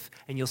Corinth,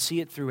 and you'll see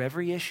it through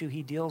every issue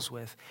he deals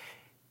with,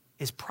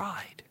 is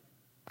pride,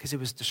 because it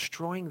was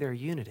destroying their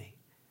unity.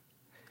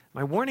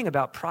 My warning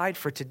about pride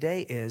for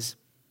today is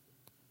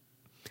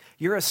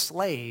you're a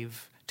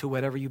slave to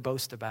whatever you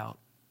boast about.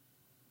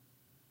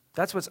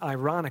 That's what's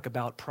ironic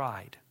about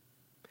pride.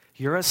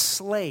 You're a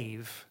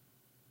slave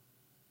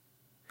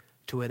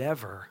to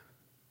whatever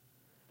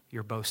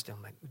you're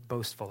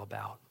boastful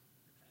about.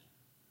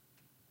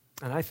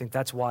 And I think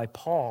that's why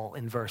Paul,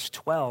 in verse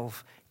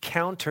 12,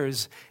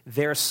 counters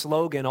their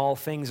slogan, "All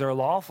things are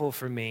lawful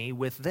for me,"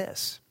 with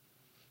this: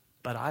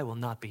 "But I will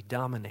not be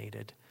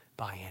dominated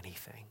by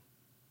anything."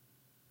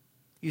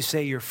 You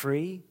say you're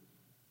free?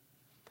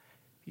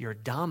 You're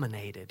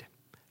dominated.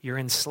 You're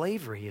in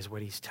slavery, is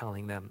what he's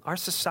telling them. Our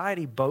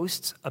society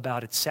boasts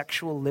about its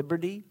sexual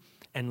liberty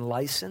and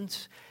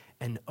license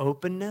and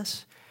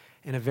openness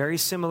in a very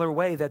similar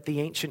way that the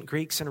ancient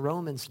Greeks and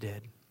Romans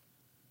did.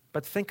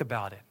 But think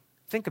about it.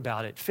 Think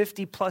about it.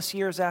 50 plus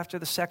years after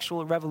the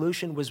sexual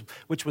revolution,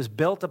 which was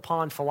built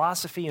upon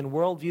philosophy and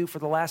worldview for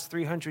the last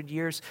 300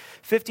 years,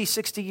 50,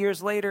 60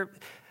 years later,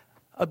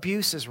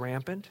 abuse is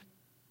rampant.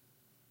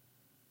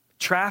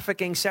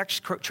 Sex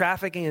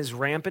trafficking is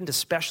rampant,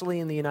 especially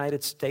in the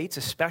United States,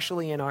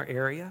 especially in our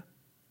area.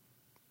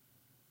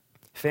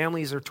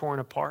 Families are torn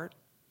apart.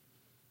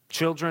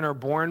 Children are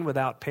born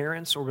without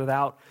parents or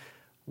without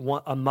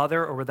a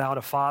mother or without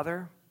a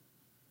father.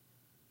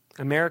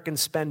 Americans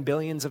spend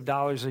billions of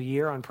dollars a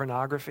year on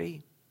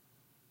pornography.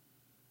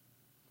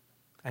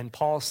 And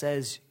Paul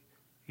says,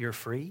 you're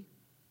free?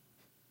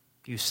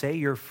 You say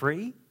you're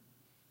free?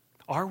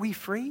 Are we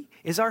free?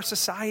 Is our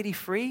society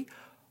free?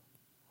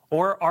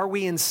 Or are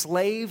we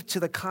enslaved to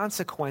the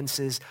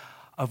consequences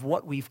of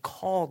what we've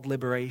called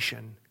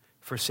liberation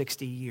for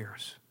 60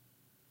 years?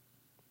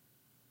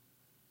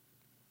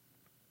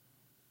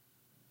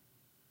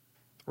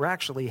 We're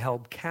actually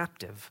held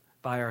captive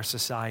by our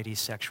society's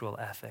sexual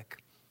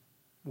ethic,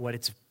 what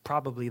it's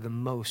probably the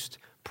most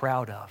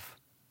proud of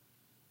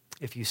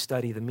if you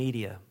study the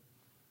media.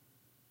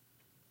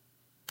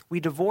 We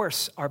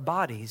divorce our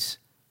bodies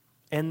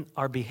and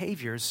our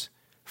behaviors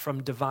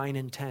from divine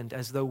intent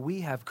as though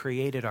we have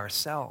created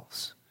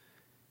ourselves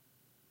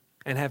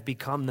and have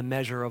become the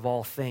measure of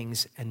all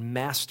things and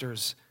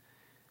masters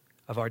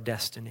of our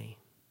destiny.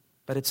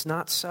 But it's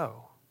not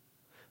so.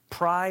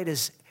 Pride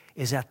is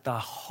at the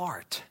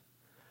heart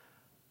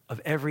of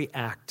every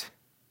act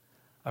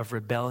of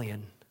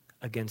rebellion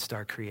against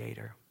our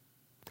Creator.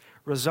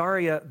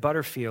 Rosaria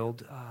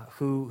Butterfield,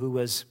 who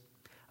was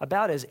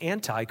about as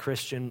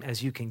anti-Christian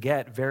as you can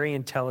get, very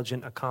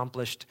intelligent,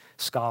 accomplished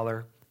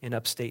scholar in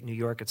upstate New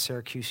York at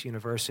Syracuse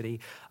University,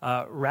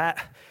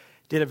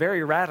 did a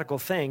very radical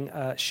thing.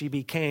 She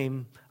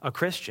became a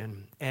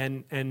Christian,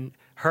 and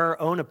her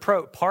own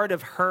approach, part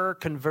of her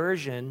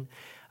conversion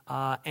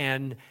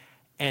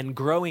and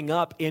growing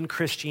up in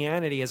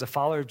Christianity as a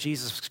follower of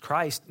Jesus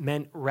Christ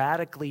meant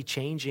radically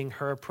changing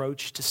her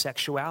approach to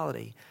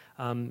sexuality.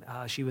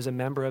 She was a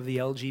member of the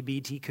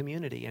LGBT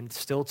community, and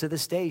still to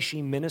this day,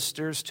 she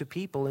ministers to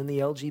people in the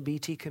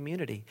LGBT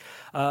community.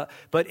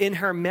 But in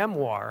her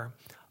memoir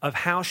of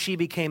how she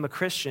became a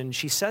Christian,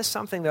 she says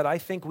something that I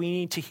think we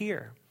need to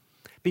hear.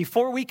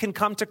 Before we can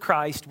come to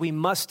Christ, we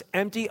must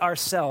empty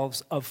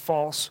ourselves of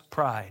false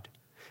pride,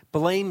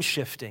 blame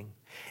shifting,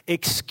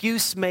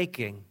 excuse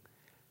making,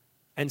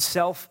 and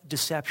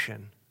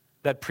self-deception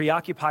that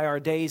preoccupy our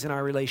days and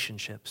our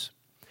relationships.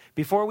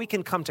 Before we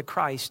can come to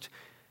Christ,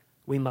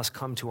 we must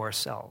come to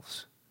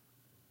ourselves.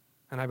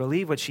 And I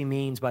believe what she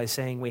means by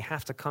saying we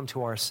have to come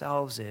to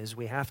ourselves is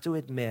we have to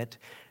admit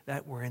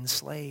that we're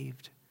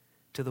enslaved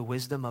to the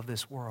wisdom of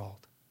this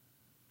world.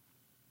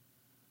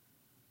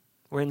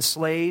 We're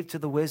enslaved to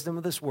the wisdom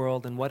of this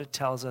world and what it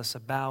tells us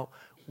about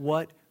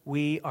what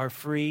we are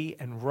free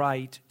and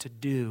right to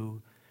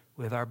do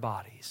with our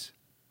bodies.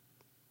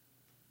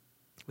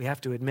 We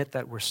have to admit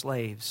that we're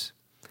slaves.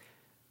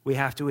 We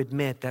have to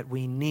admit that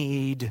we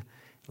need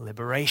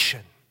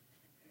liberation.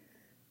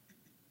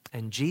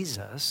 And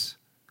Jesus,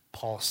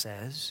 Paul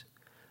says,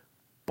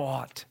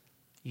 bought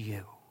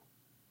you.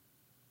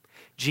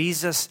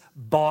 Jesus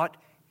bought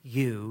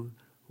you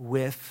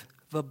with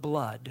the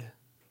blood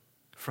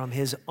from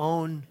his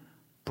own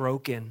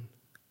broken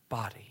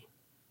body.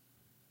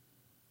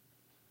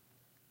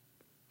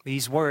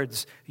 These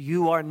words,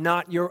 you are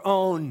not your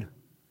own,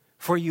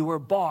 for you were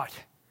bought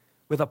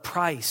with a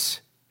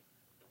price.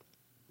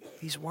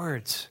 These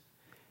words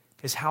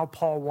is how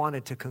Paul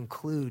wanted to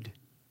conclude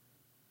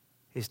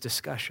his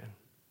discussion.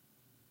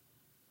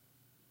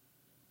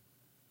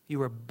 You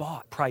were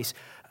bought. Price.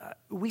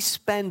 We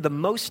spend the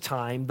most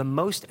time, the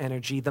most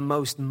energy, the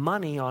most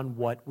money on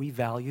what we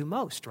value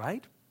most,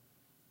 right?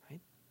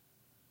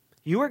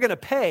 You are going to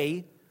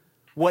pay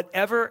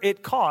whatever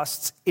it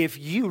costs if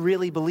you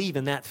really believe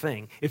in that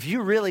thing. If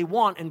you really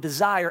want and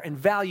desire and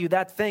value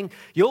that thing,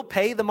 you'll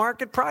pay the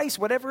market price,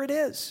 whatever it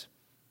is.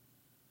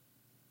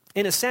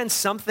 In a sense,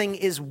 something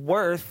is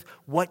worth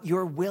what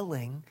you're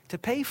willing to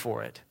pay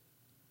for it.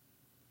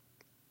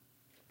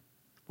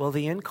 Well,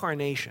 the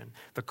incarnation,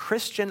 the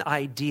Christian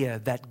idea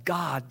that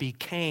God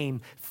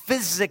became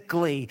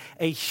physically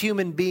a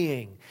human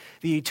being,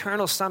 the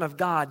eternal Son of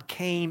God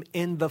came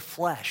in the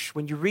flesh.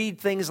 When you read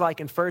things like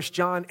in 1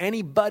 John,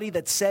 anybody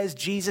that says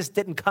Jesus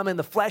didn't come in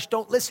the flesh,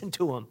 don't listen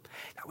to him.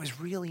 That was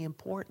really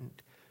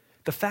important.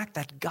 The fact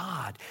that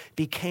God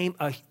became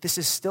this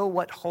is still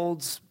what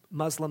holds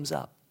Muslims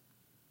up.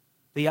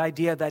 The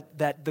idea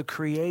that the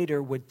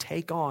Creator would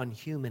take on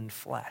human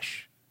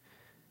flesh.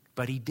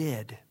 But he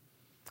did.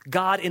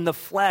 God in the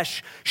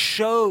flesh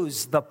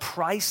shows the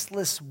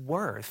priceless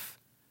worth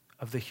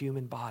of the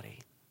human body.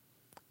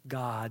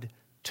 God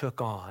took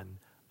on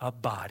a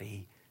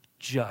body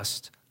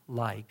just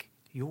like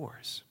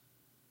yours.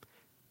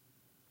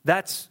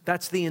 That's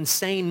the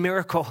insane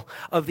miracle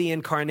of the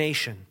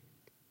incarnation.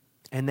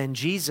 And then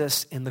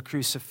Jesus in the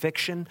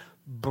crucifixion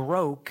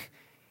broke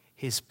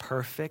his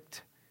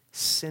perfect,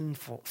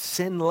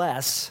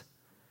 sinless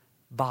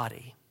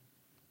body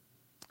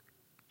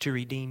to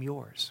redeem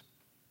yours.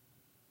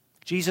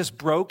 Jesus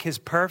broke his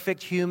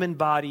perfect human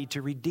body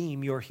to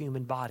redeem your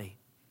human body.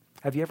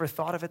 Have you ever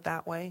thought of it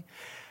that way?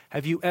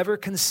 Have you ever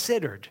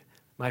considered,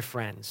 my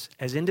friends,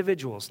 as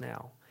individuals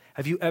now,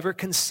 have you ever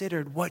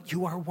considered what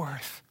you are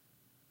worth?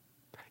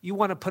 You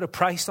want to put a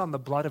price on the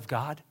blood of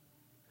God?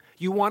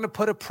 You want to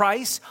put a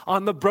price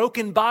on the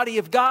broken body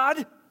of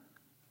God?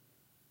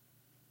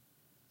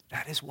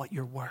 That is what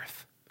you're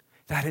worth.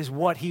 That is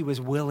what he was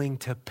willing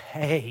to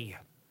pay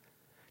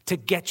to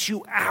get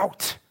you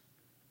out.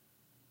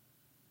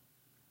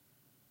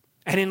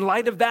 And in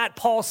light of that,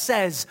 Paul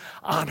says,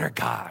 honor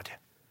God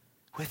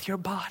with your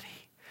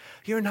body.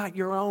 You're not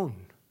your own.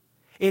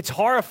 It's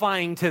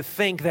horrifying to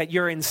think that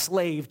you're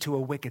enslaved to a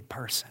wicked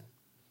person.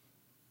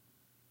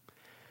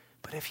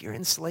 But if you're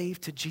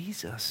enslaved to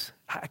Jesus,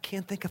 I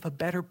can't think of a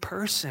better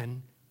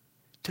person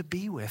to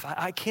be with.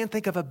 I can't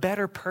think of a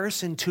better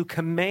person to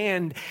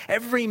command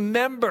every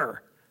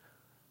member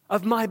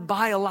of my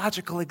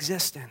biological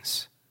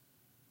existence,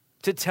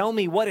 to tell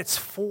me what it's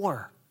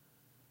for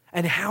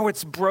and how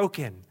it's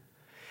broken.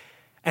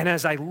 And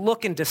as I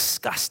look in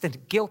disgust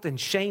and guilt and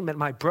shame at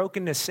my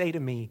brokenness, say to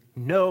me,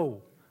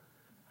 no,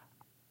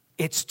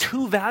 it's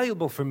too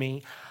valuable for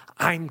me.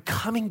 I'm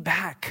coming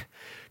back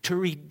to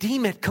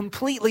redeem it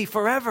completely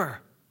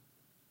forever.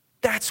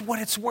 That's what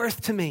it's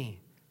worth to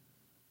me.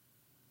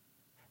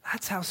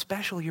 That's how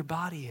special your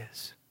body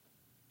is.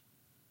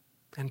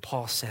 And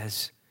Paul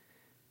says,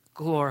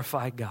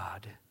 glorify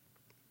God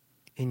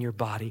in your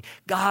body.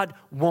 God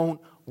won't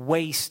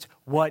waste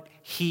what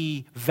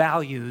he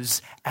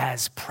values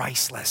as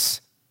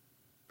priceless.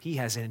 He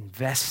has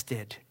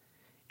invested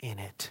in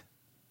it.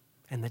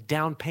 And the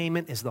down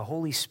payment is the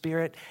Holy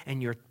Spirit.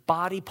 And your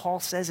body, Paul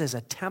says, is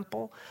a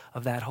temple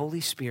of that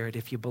Holy Spirit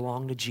if you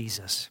belong to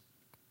Jesus.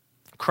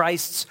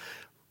 Christ's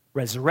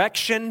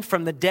resurrection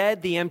from the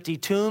dead, the empty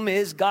tomb,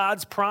 is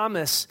God's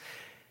promise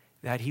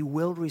that he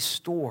will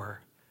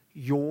restore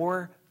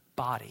your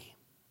body.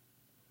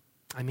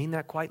 I mean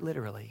that quite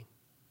literally.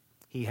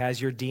 He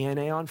has your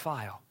DNA on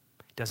file.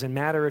 Doesn't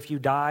matter if you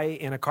die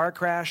in a car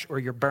crash or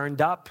you're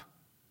burned up.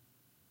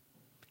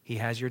 He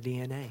has your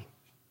DNA.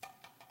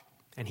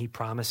 And he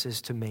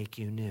promises to make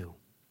you new.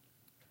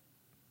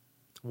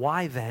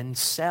 Why then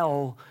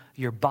sell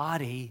your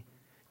body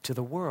to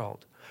the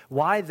world?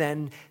 Why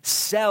then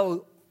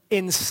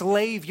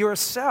enslave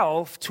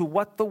yourself to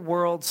what the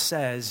world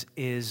says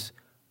is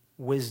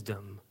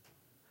wisdom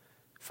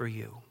for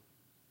you?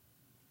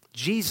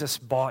 Jesus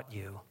bought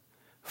you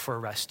for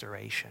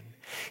restoration.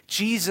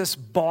 Jesus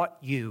bought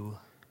you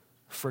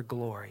for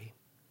glory.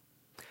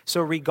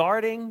 So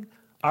regarding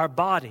our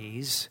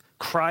bodies,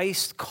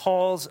 Christ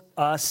calls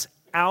us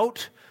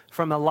out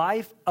from a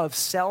life of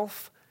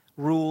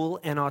self-rule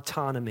and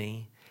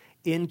autonomy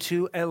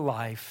into a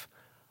life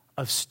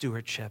of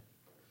stewardship.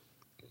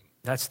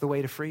 That's the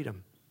way to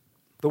freedom.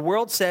 The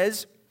world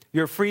says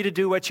you're free to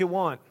do what you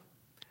want.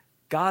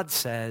 God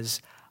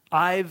says,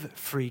 I've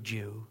freed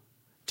you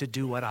to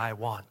do what I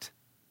want.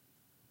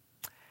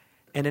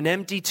 And an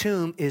empty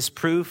tomb is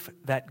proof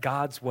that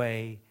God's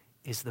way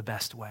is the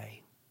best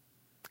way,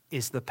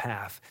 is the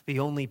path, the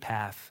only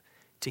path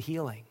to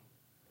healing.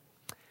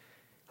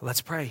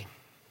 Let's pray.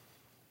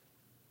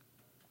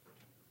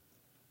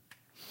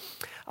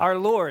 Our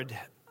Lord,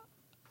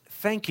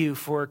 thank you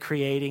for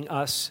creating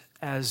us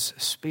as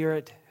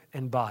spirit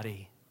and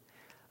body.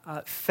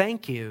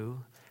 Thank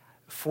you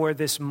for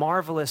this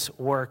marvelous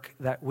work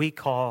that we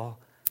call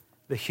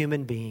the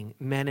human being,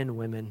 men and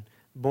women,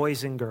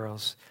 boys and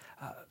girls.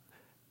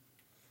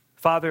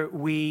 Father,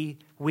 we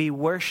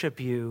worship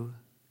you,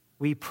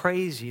 we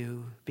praise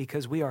you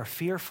because we are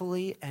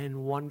fearfully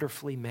and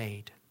wonderfully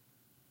made.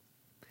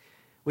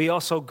 We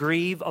also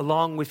grieve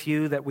along with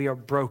you that we are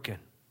broken.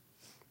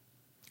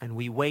 And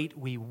we wait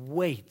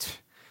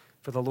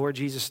for the Lord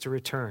Jesus to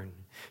return,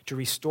 to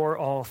restore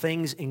all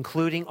things,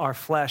 including our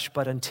flesh.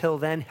 But until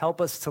then, help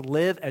us to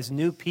live as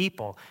new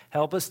people.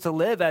 Help us to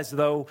live as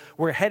though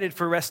we're headed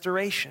for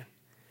restoration.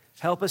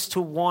 Help us to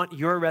want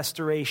your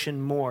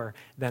restoration more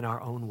than our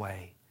own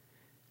way.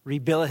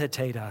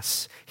 Rehabilitate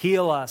us.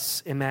 Heal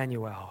us,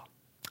 Emmanuel.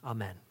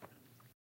 Amen.